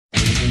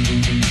Hello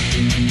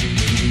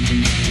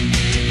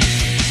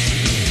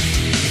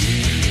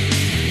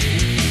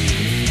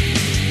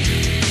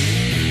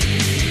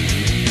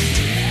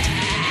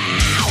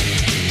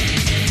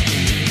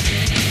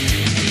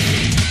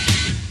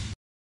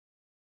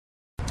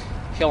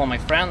my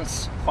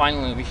friends,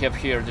 finally we have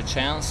here the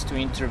chance to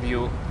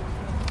interview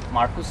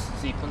Marcus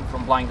Siepen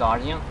from Blind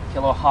Guardian.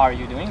 Hello, how are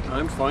you doing?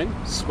 I'm fine,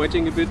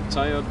 sweating a bit,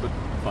 tired, but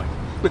fine.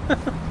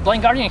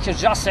 Blind Guardian has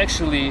just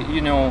actually,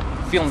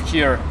 filmed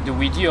here the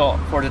video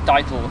for the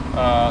title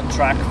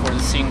track for the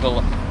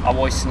single A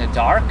Voice in the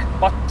Dark,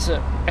 but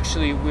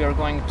actually we are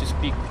going to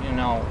speak,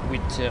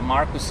 with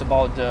Marcus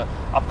about the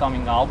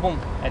upcoming album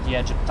At the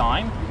Edge of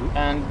Time,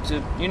 and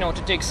to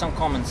take some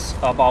comments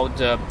about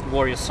the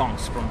various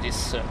songs from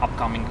this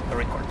upcoming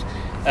record.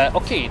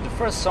 Okay, the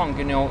first song,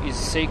 is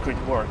Sacred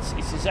Words.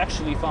 This is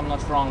actually, if I'm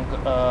not wrong,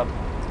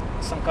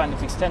 some kind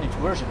of extended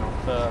version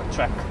of the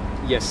track.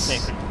 Yes,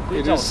 Sacred. Could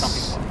you tell us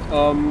something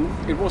about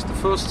it was the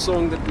first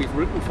song that we've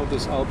written for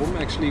this album.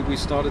 Actually, we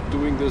started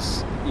doing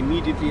this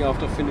immediately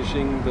after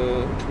finishing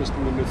the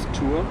Twisting the Myth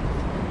tour,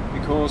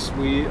 because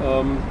we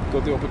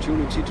got the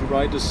opportunity to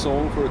write a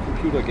song for a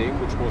computer game,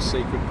 which was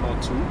Sacred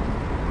Part 2.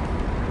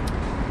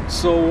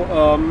 So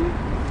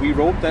we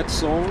wrote that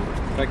song.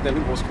 Back then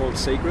it was called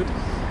Sacred.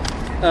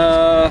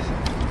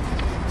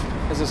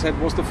 As I said,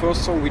 it was the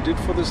first song we did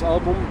for this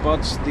album,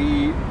 but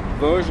the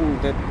version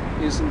that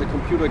is in the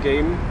computer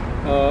game,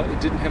 it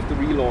didn't have the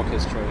real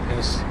orchestra.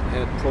 It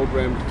had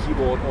programmed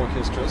keyboard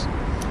orchestras.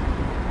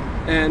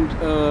 And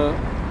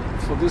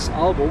for this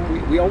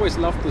album, we always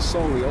loved the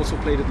song. We also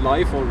played it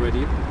live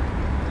already,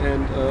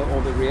 and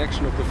all the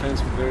reaction of the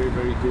fans were very,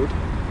 very good.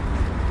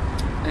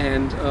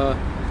 And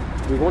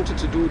we wanted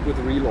to do it with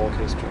a real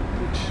orchestra,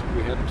 which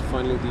we had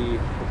finally the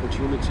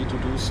opportunity to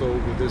do so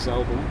with this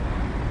album.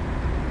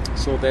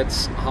 So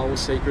that's how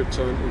Sacred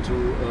turned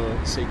into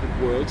Sacred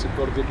Words. It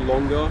got a bit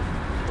longer,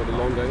 got a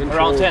longer intro.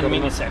 Around 10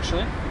 minutes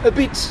actually? A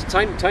bit,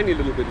 tiny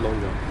little bit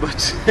longer.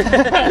 But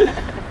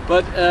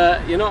but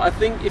I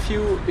think if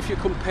you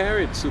compare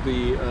it to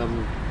the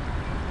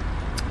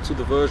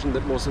version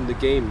that was in the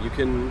game, you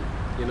can,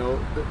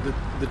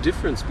 the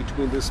difference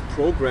between this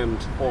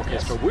programmed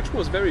orchestra, yes, which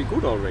was very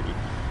good already,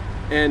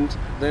 and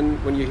then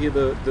when you hear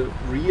the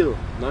real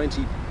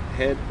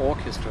 90-head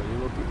orchestra,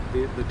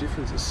 the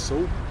difference is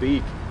so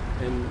big,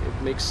 and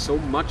it makes so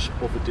much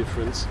of a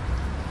difference.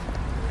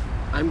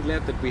 I'm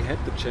glad that we had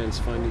the chance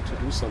finally to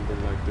do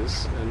something like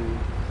this, and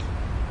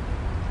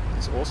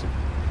it's awesome.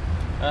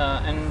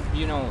 And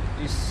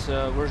this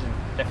version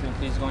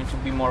definitely is going to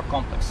be more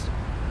complex.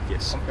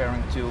 Yes.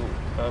 Comparing to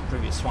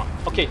previous one.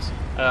 Okay, Yes.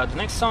 The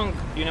next song,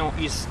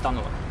 is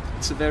Tunneler.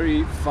 It's a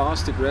very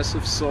fast,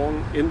 aggressive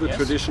song in the Yes.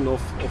 tradition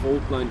of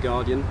old Blind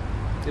Guardian.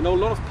 A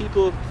lot of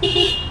people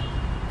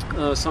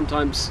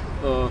sometimes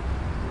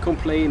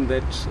complain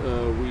that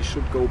we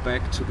should go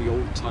back to the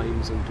old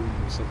times and do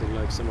something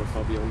like Summer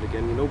Far Beyond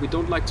again. We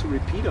don't like to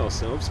repeat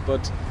ourselves,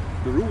 but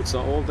the roots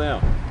are all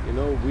there.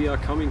 We are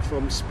coming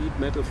from speed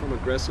metal, from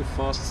aggressive,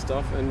 fast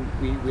stuff, and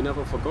we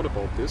never forgot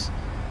about this.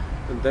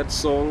 And that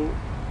song,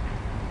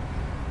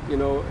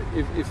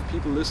 if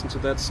people listen to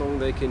that song,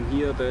 they can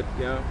hear that,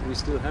 we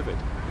still have it.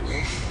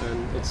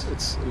 And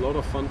it's a lot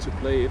of fun to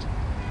play it.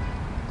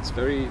 It's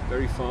very,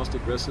 very fast,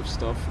 aggressive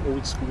stuff.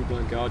 Old school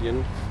Blind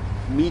Guardian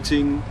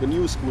meeting the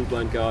new school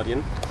Blind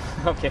Guardian.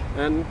 Okay.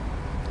 And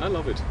I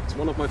love it. It's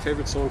one of my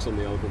favorite songs on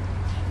the album.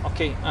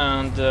 Okay,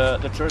 and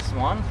the third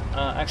one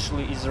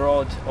actually is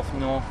Road of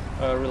No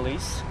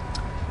Release.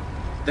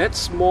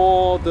 That's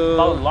more the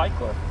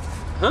Ballad-like or?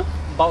 Huh?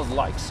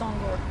 Ballad-like song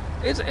or?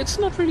 It's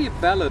not really a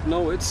ballad.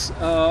 No,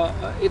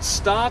 it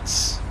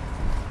starts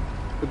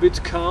a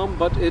bit calm,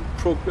 but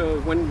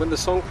when the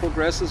song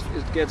progresses,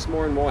 it gets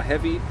more and more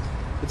heavy.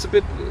 It's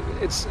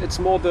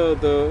more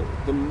the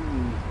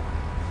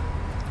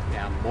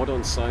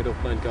modern side of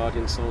Blind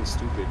Guardian. Sounds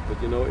stupid, but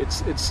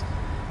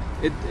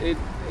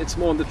it's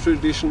more in the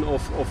tradition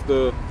of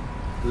the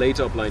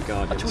later Blind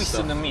Guardian. A twist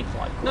stuff. in the myth,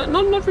 like?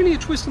 Not really a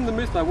twist in the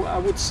myth. I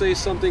would say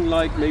something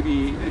like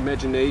maybe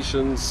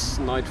Imaginations,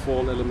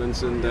 Nightfall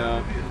elements in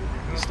there,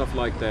 stuff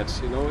like that.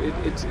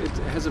 It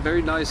has a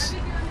very nice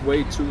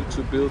way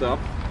to build up.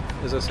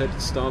 As I said,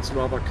 it starts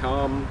rather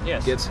calm,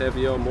 Yes. gets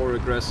heavier, more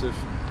aggressive.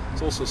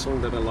 It's also a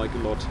song that I like a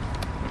lot.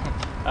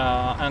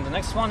 And the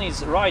next one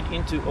is Ride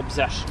into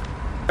Obsession.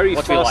 Very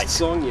What we fast like.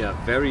 song, yeah.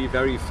 Very,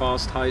 very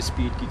fast,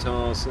 high-speed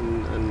guitars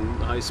and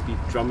high-speed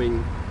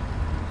drumming.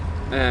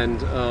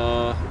 And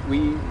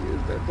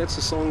that's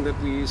a song that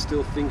we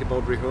still think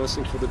about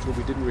rehearsing for the tour.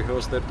 We didn't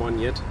rehearse that one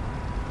yet.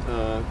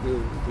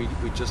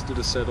 We just did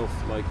a set of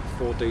like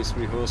 4 days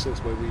rehearsals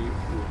where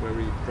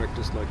we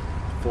practiced like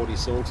 40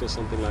 songs or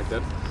something like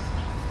that.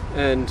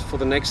 And for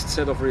the next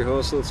set of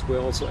rehearsals, we're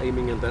also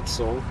aiming at that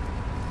song,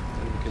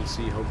 and you can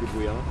see how good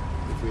we are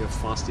if we are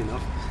fast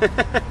enough.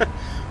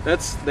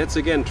 That's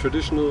again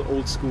traditional,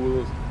 old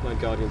school Blind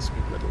Guardian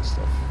speed metal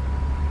stuff.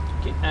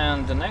 Okay,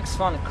 and the next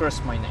one,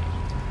 Curse My Name.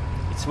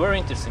 It's a very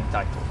interesting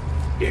title.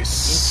 Yes.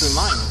 Into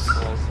Mine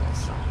also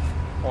some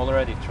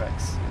already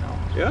tracks,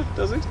 Yeah,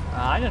 does it?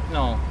 I don't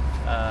know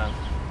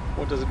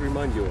What does it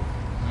remind you of?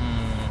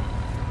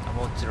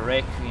 About the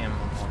Requiem,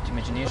 about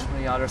Imagination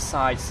on the Other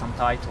Side, some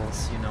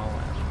titles, you know.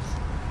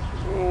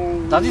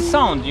 Does it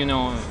sound, you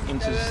know,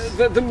 into...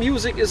 The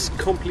music is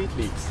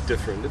completely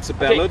different. It's a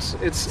ballad.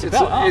 Okay.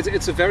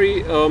 It's a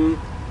very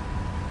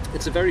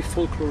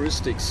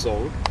folkloristic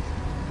song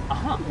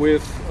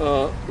with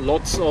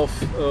lots of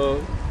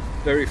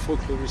very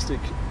folkloristic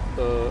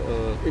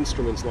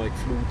instruments like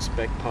flutes,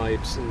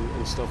 bagpipes,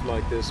 and stuff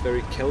like this.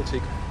 Very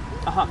Celtic.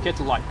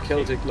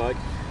 Celtic-like.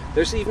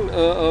 There's even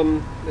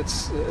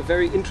it's a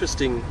very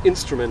interesting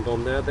instrument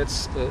on there.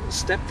 That's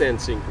step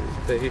dancing.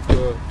 They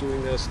were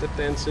doing their step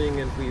dancing,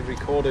 and we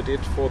recorded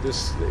it for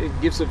this. It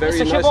gives a very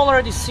nice. I've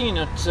already seen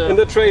it in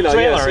the trailer.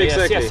 Yes,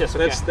 exactly. Yes,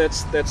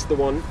 okay. That's the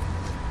one.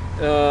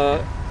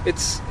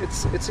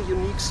 It's a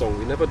unique song.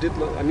 We never did.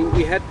 I mean,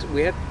 we had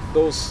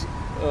those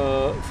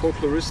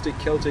folkloristic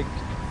Celtic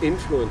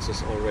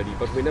influences already,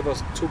 but we never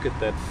took it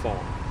that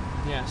far.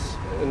 Yes.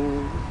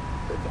 And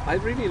I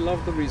really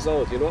love the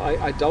result. You know,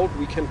 I doubt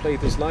we can play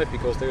this live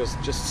because there's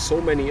just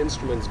so many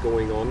instruments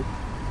going on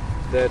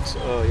that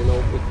you know,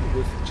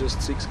 with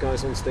just 6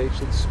 guys on stage,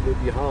 it will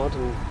be hard.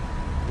 And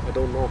I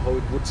don't know how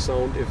it would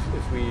sound if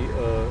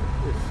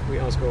we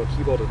ask our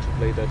keyboarder to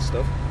play that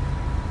stuff.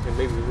 And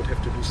maybe we would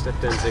have to do step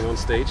dancing on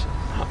stage.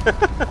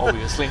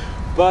 Obviously.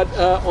 But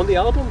on the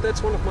album,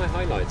 that's one of my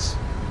highlights.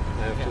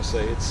 I have to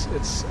say,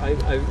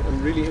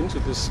 I'm really into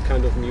this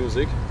kind of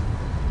music.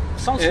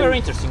 Sounds very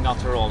interesting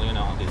after all, you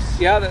know, this.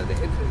 Yeah,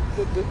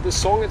 the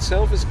song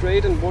itself is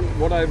great, and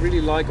what I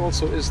really like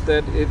also is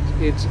that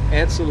it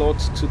adds a lot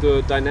to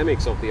the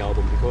dynamics of the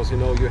album, because, you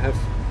know, you have,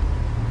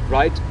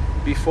 right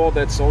before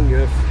that song, you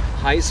have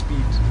high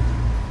speed,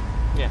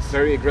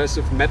 very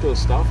aggressive metal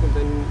stuff, and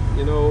then,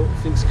 you know,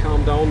 things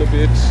calm down a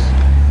bit.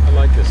 I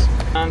like this.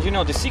 And, you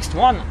know, the 6th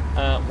one,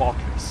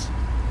 Walkers.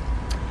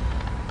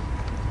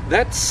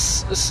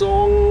 That's a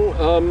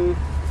song,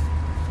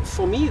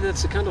 for me,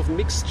 that's a kind of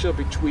mixture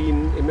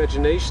between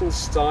Imagination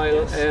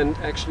style and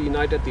actually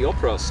Night at the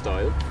Opera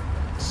style.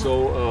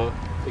 So,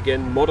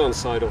 again, modern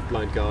side of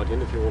Blind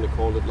Guardian, if you want to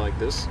call it like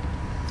this.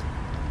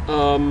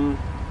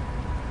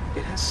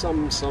 It has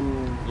some,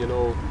 you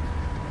know,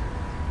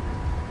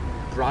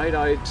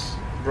 bright-eyed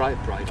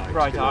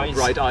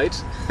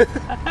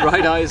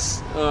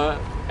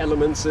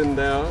elements in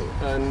there,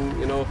 and,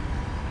 you know,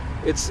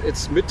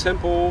 it's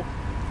mid-tempo.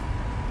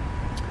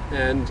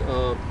 And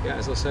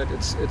as I said,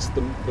 it's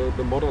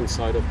the modern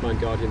side of Blind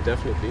Guardian,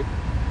 definitely.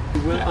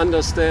 You will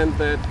understand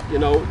that, you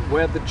know,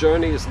 where the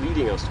journey is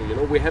leading us to. You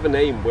know, we have an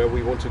aim where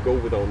we want to go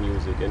with our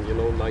music, and, you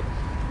know, like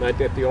Night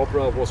at the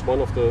Opera was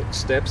one of the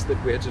steps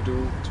that we had to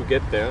do to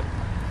get there.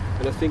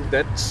 And I think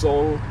that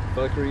song,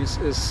 Valkyries,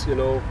 is, you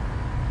know,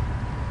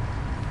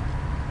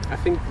 I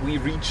think we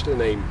reached an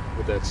aim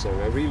with that song.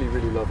 I really,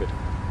 really love it.